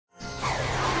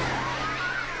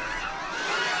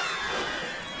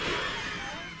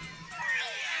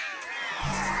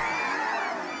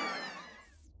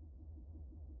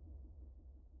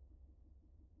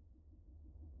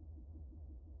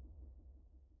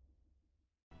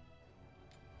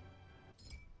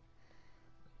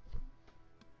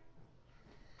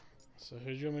So who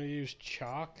do you want me to use?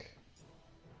 Chalk?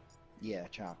 Yeah,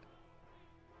 Chalk.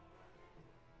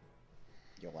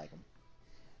 You'll like him.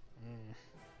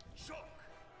 Shock.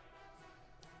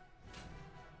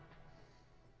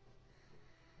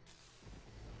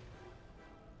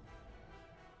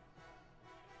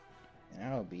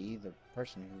 And I'll be the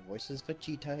person who voices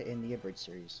Vegeta in the Abridged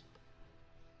series.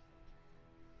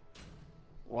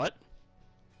 What?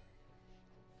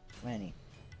 Lanny.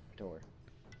 Pator.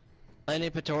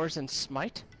 Any Pators in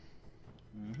SMITE?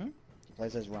 Mm-hmm. He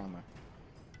plays as Rama.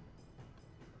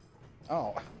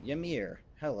 Oh, Ymir.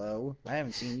 Hello. I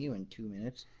haven't seen you in 2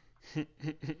 minutes.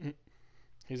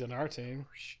 He's on our team.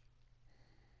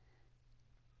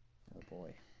 Oh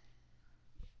boy.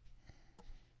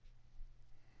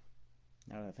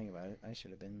 Now that I think about it, I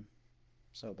should have been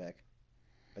Sobek.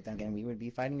 But then again, we would be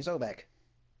fighting Sobek.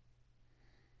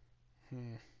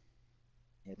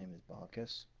 His name is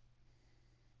Bacchus.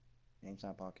 Name's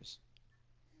not Bacchus.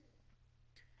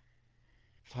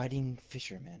 Fighting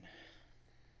Fisherman.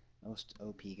 Most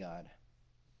OP god.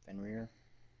 Fenrir?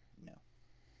 No.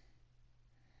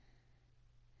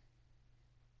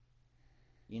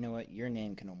 You know what? Your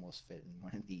name can almost fit in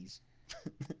one of these.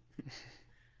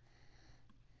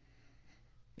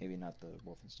 Maybe not the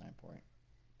Wolfenstein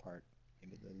part.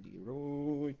 Maybe the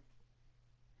Leroy.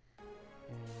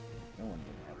 No one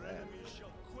can have that. Enemies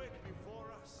shall quake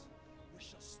before us. We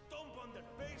shall stomp on their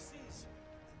faces,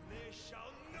 and they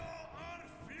shall know our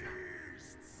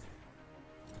feasts.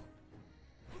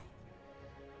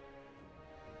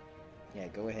 Yeah,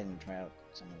 go ahead and try out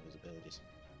some of his abilities.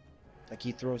 Like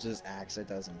he throws his axe, it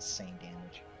does insane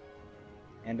damage.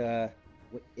 And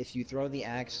if you throw the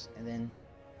axe and then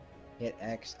hit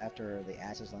X after the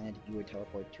axe is landed, you would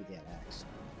teleport to that axe.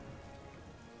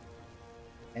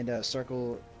 And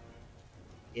circle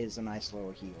is a nice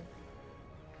little heal.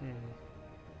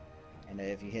 And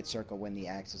if you hit circle when the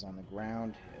axe is on the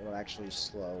ground, it will actually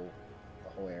slow the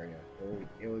whole area.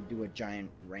 It will do a giant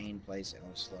rain place and it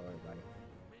will slow everybody.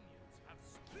 Minions have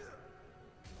spear.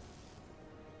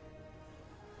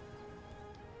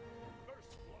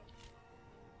 First blood.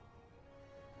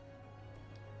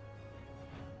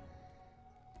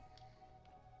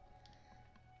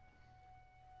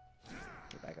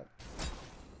 Get back up.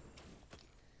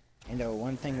 And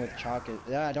one thing with Chalk is...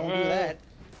 Ah, don't do that!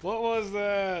 What was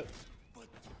that?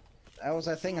 That was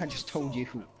that thing I just told you.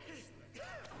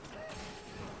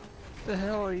 The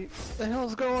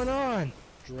hell's going on?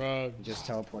 Drugs. He just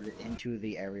teleported into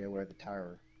the area where the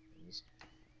tower is.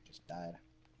 Just died.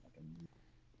 Like a...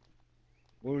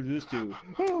 What did this do?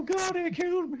 Oh god, it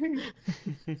killed me!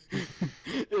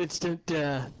 Instant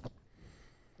death.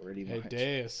 Pretty Hey much.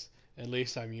 Deus, at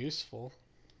least I'm useful.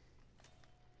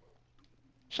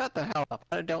 Shut the hell up.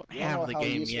 I don't You don't have know the how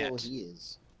game useful yet. he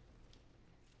is.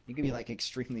 You could be like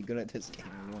extremely good at this game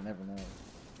and you'll never know.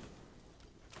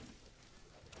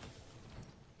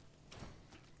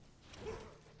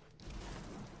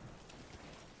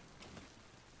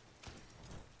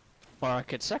 Or I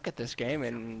could suck at this game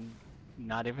and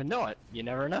not even know it. You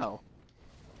never know.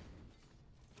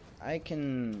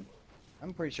 I'm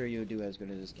pretty sure you would do as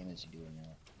good at this game as you do in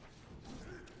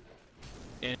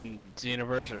your... In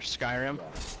Xenoverse or Skyrim.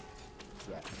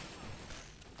 Yeah.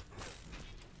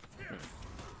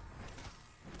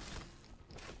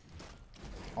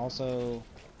 Also,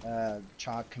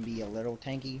 Chalk can be a little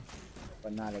tanky,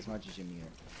 but not as much as Ymir,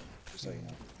 just so you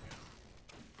know.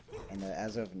 And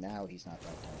as of now, he's not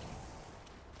that tanky.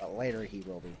 But later, he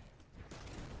will be.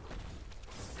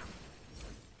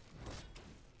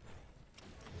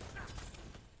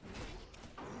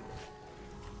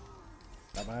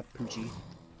 Bye-bye, Poochie.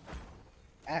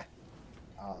 Ah!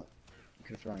 Oh, you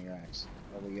could have thrown your axe.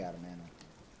 Oh, well, you out of mana.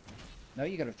 No,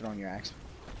 you could have thrown your axe.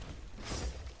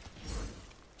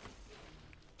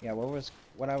 Yeah,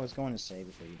 what I was going to say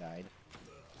before you died.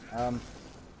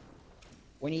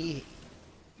 When you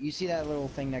see that little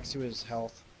thing next to his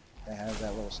health that has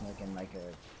that little snake and like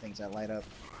things that light up.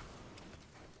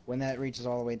 When that reaches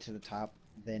all the way to the top,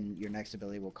 then your next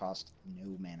ability will cost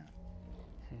no mana.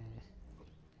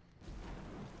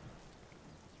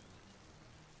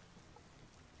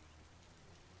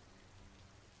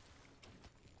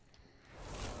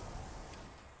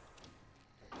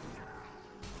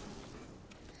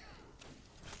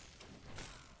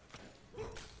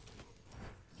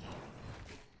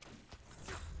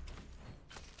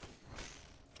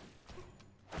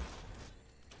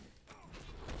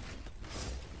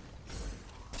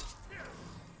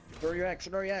 Throw your axe,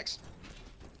 throw your axe!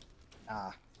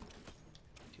 Ah.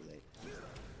 Too late.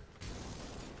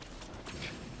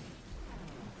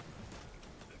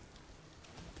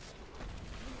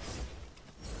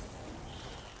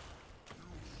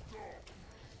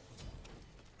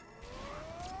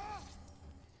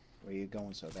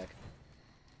 going, Sobek?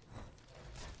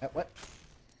 What?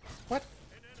 What?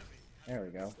 There we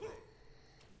go.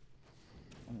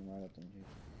 Right up the knee.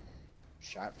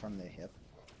 Shot from the hip.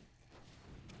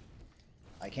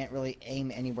 I can't really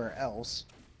aim anywhere else.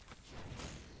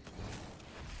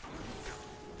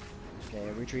 Okay,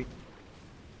 retreat.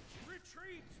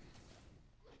 Retreat!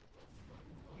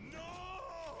 No!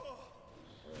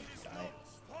 It is Die. not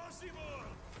possible!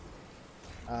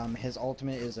 His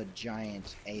ultimate is a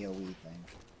giant AoE thing.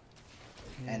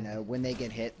 And when they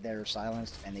get hit, they're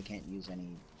silenced and they can't use any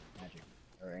magic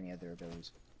or any other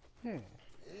abilities. Hmm.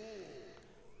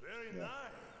 Very Yeah.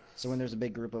 nice. So when there's a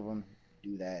big group of them,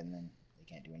 do that and then they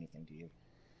can't do anything to you.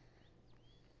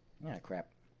 Ah, crap.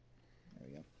 There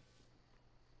we go.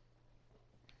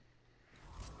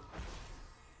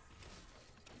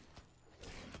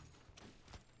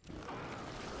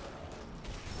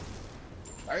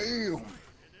 Bam!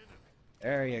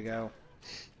 There you go.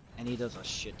 And he does a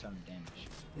shit ton of damage.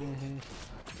 Mm-hmm.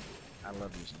 I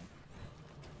love using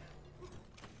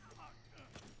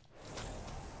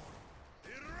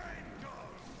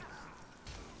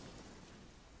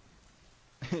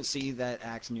him. See, that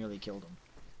axe nearly killed him.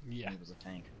 Yeah. He was a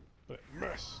tank. But it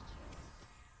missed.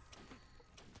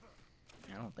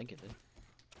 I don't think it did.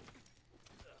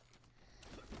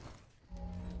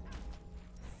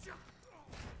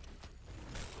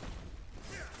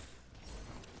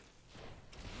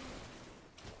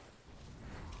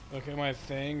 Okay, my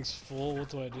thing's full. What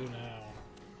do I do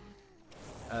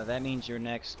now? That means your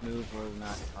next move will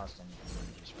not cost anything.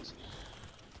 You just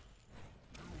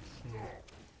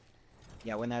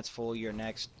yeah, when that's full, your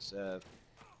next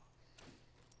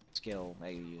skill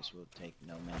that you use will take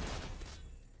no mana.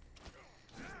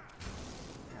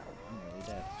 Ow, I'm nearly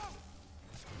dead.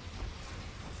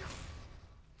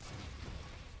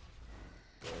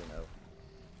 Oh no.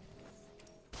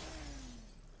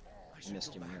 I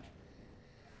missed him here.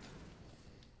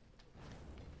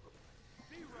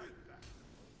 Be right back.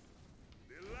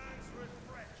 The lands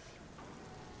refresh.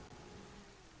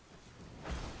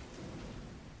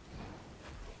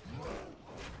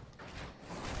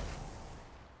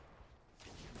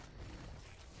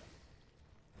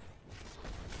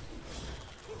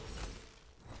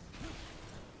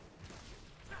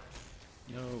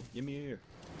 No, give me here.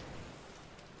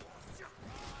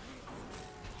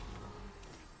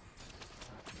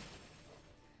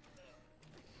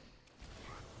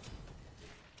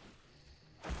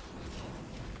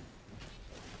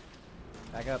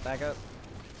 Back up, back up.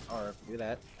 Or do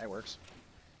that. That works.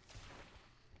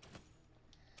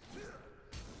 Ah,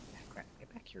 crap.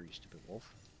 Get back here, you stupid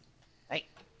wolf. Hey!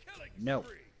 Killing No.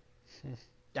 spree.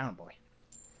 Down, boy.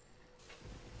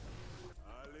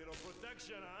 A little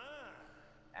protection, huh?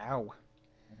 Ow.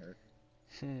 That hurt.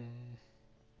 Hmm.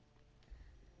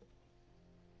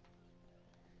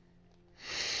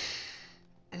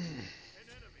 An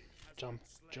enemy has Jump, been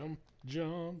slain. jump,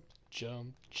 jump,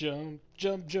 jump, jump,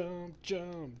 jump, jump,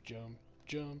 jump, jump,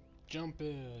 jump,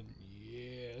 jumping.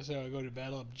 Yeah, that's how I go to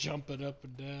battle. I'm jumping up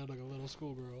and down like a little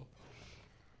schoolgirl.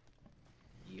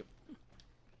 Yep.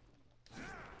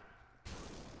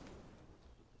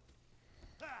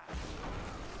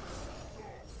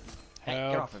 Hey,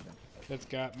 get Help. off of him. It's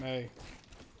got me.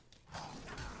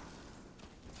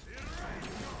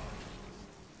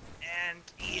 And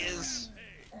he is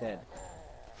dead.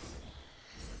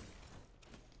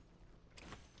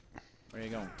 Where you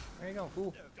going? Where you going,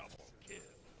 fool? Hey,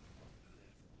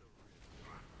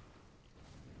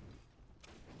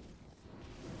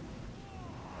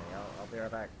 I'll be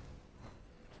right back.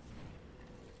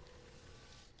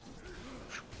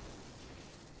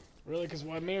 Really? Because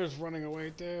Wymere's running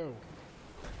away too.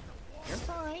 You're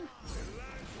fine.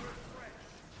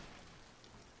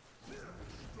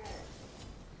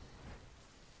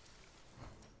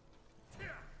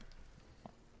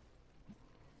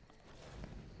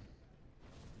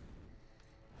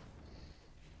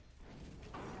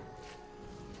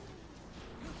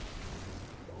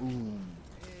 Ooh.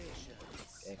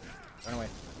 Okay, run away.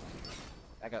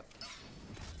 Back up.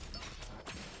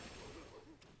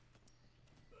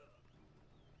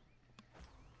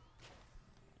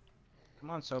 Come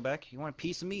on, Sobek. You want a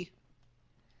piece of me?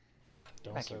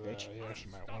 Don't Back say here, that. bitch. You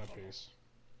actually might want a piece.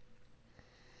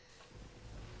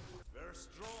 Very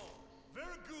strong. Very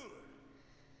good.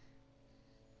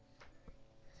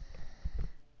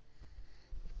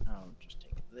 I'll just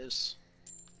take this.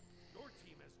 Your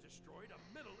team has destroyed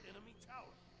a middle enemy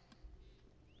tower.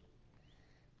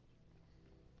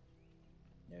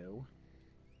 No.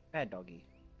 Bad doggy.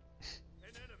 An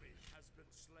enemy has been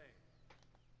slain.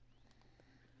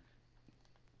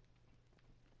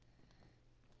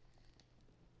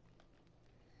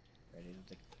 Ready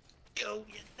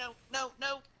No,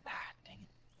 no. Ah, dang it.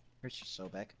 Where's your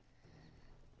Sobek?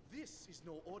 This is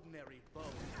no ordinary bow.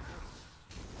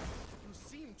 You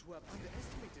seem to have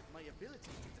underestimated my ability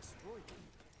to destroy them.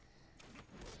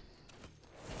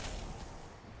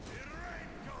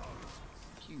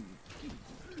 Pew, pew,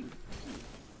 pew,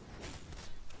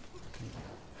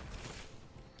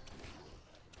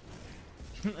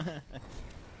 pew.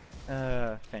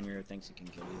 Fenrir thinks he can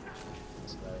kill you. I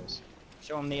suppose.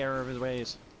 Show him the error of his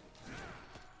ways.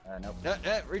 Nope.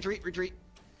 Retreat, retreat.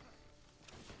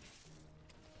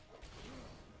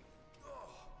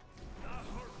 That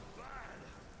hurt bad.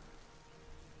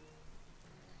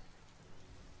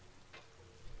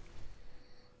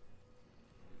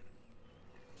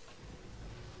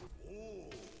 Oh,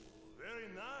 very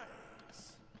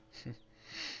nice.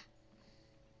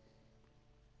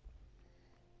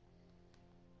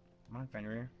 Come on,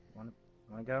 Fenrir. Wanna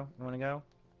go? You wanna go?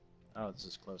 Oh, this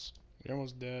is close. You're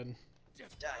almost dead.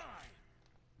 Die.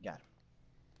 Got him.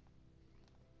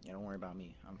 Yeah, don't worry about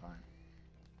me. I'm fine.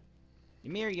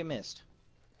 Ymir, you missed.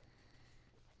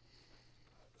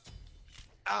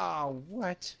 Oh,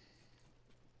 what?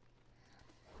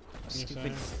 A You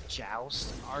stupid fine?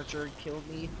 joust archer killed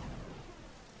me.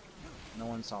 No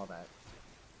one saw that.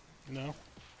 No?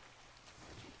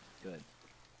 Good.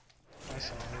 I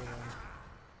saw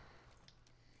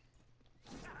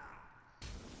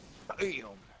everything.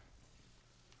 Bam!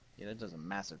 Yeah, that does a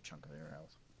massive chunk of their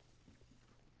health.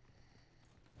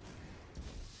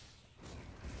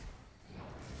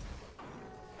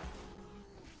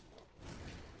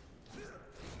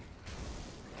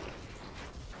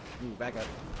 Ooh, back up.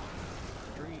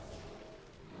 Retreat.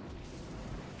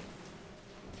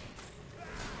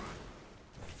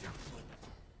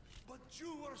 But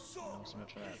you were so. Not so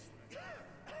much for that.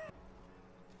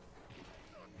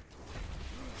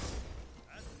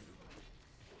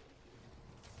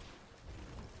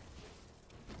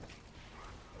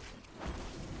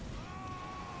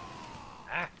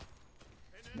 Ah!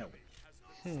 No.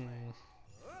 Hmm.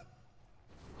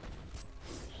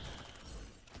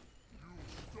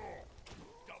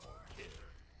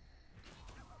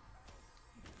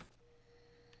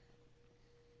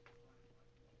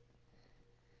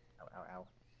 Ow, ow, ow.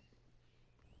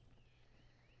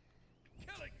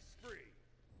 Killing spree.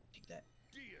 Take that.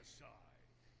 Deicide.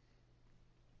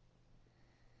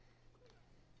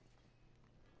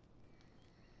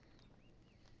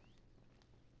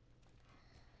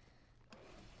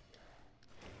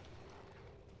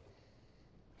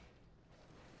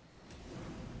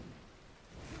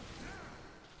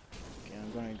 Okay,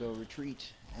 I'm gonna go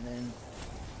retreat and then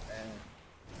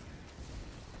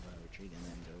retreat and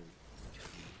then go.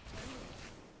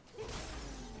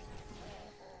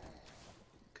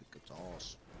 Kick its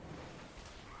ass.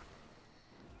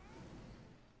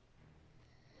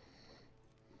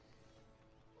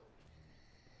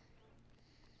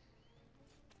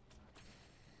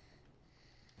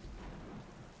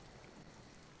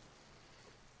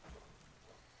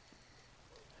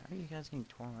 How are you guys getting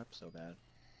torn up so bad?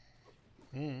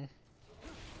 Hmm.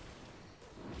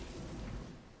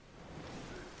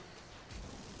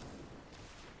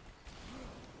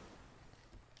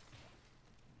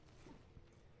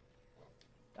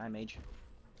 Die, mage.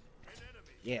 An enemy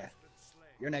Yeah. has been slain.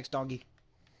 You're next, doggy.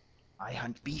 I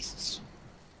hunt beasts.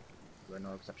 You are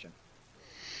no exception.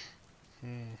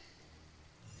 Hmm.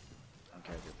 I don't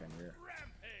care if you're Fenrir.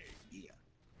 Rampage. Yeah.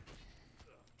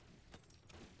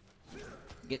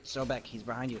 Get Sobek, he's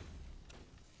behind you.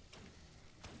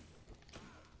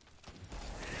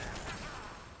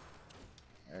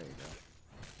 There you go.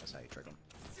 That's how you trick him.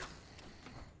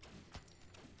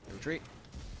 Retreat.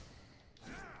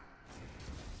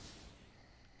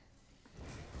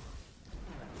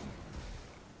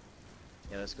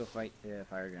 Yeah, let's go fight the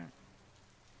fire giant.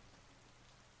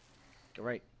 Go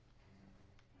right.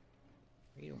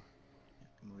 Where you? Yeah,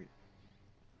 come over here.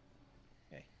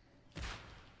 Okay.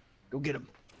 Go get him.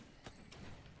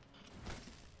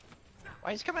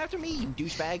 Why is he coming after me, you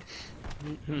douchebag?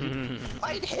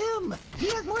 Fight him! He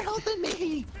has more health than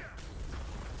me!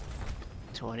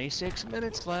 26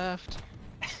 minutes left.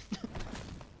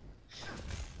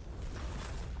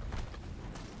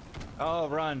 Oh,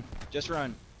 run. Just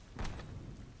run.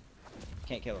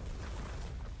 Can't kill him.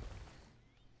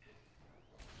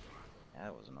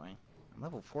 That was annoying. I'm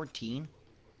level 14?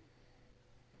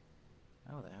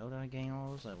 How the hell did I gain all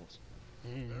those levels?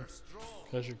 Hmm. They're strong.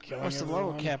 Because you're killing What's the everyone.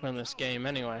 level cap in this game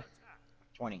anyway?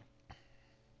 20.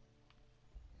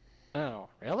 Oh,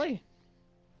 really?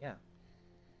 Yeah.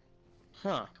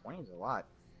 Huh. 20 is a lot.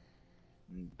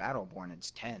 In Battleborn,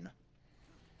 it's 10.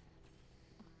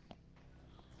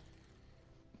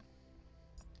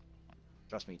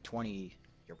 Trust me, 20,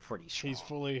 you're pretty strong. He's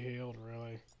fully healed,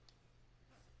 really.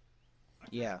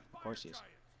 Yeah, of course he is.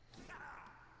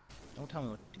 Don't tell me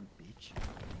what to do, bitch.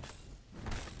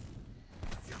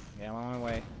 Okay, I'm on my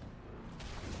way.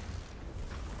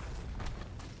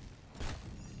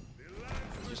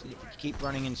 Just keep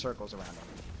running in circles around him.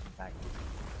 Back.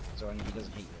 So he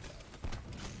doesn't hit you with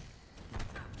that.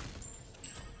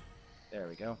 There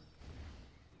we go.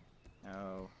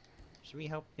 Now, should we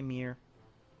help him here?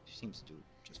 He seems to do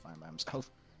just fine by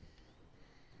himself.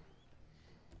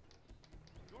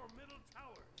 Your middle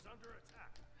tower is under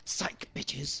attack. Psych,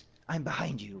 bitches! I'm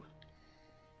behind you.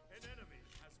 An enemy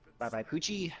has been Bye bye,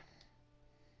 Poochie.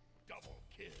 double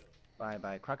kill. Bye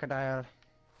bye, Crocodile.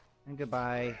 And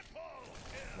goodbye,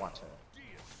 Water.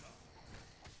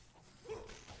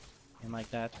 And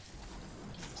like that.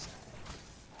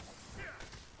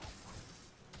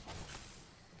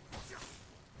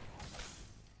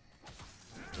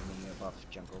 Give me a buff,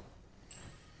 Jungle.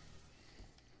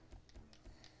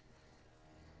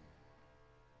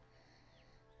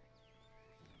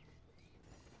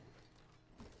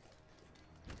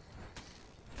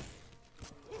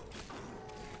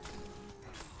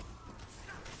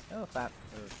 Oh, Fat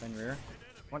or Fenrir.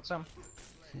 Want some?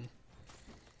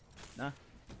 Nah.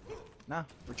 Nah.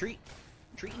 Retreat.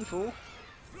 Retreat, you fool.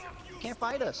 You can't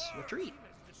fight us. Retreat.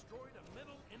 Has destroyed a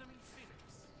middle enemy phoenix.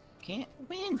 Can't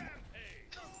win.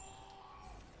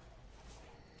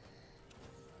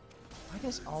 Why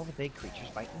does all the big creatures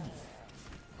bite me?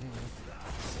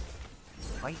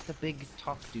 Fight the big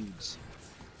tough dudes.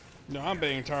 No, I'm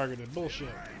being targeted. Bullshit.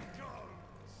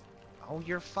 Oh,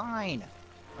 you're fine.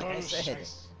 Like I said,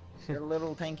 you're a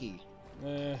little tanky.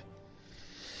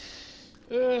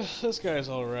 This guy's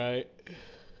alright.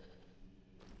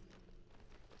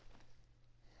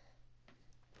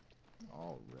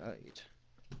 Alright.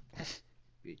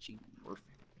 Bitchy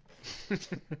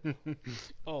perfect.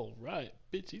 Alright,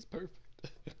 bitch, he's perfect.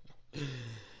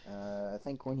 I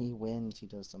think when he wins, he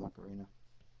does the Macarena.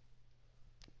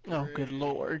 Oh, good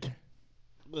lord.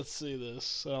 Let's see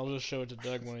this. I'll just show it to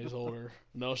Doug when he's older.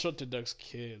 No, I'll show it to Doug's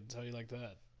kids. How do you like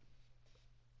that?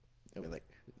 They'll be like,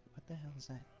 what the hell is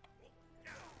that?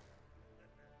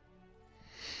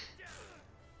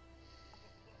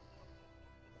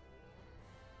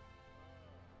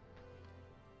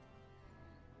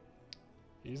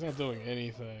 He's not doing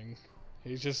anything.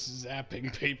 He's just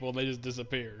zapping people and they just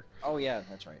disappear. Oh yeah,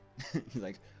 that's right. He's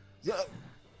like, Zup!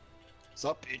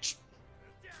 Sup, bitch?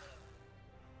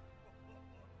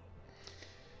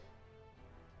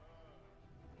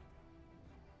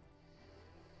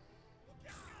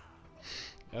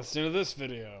 That's the end of this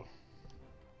video.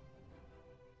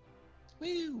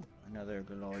 Woo! Another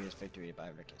glorious victory by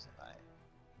Rick is the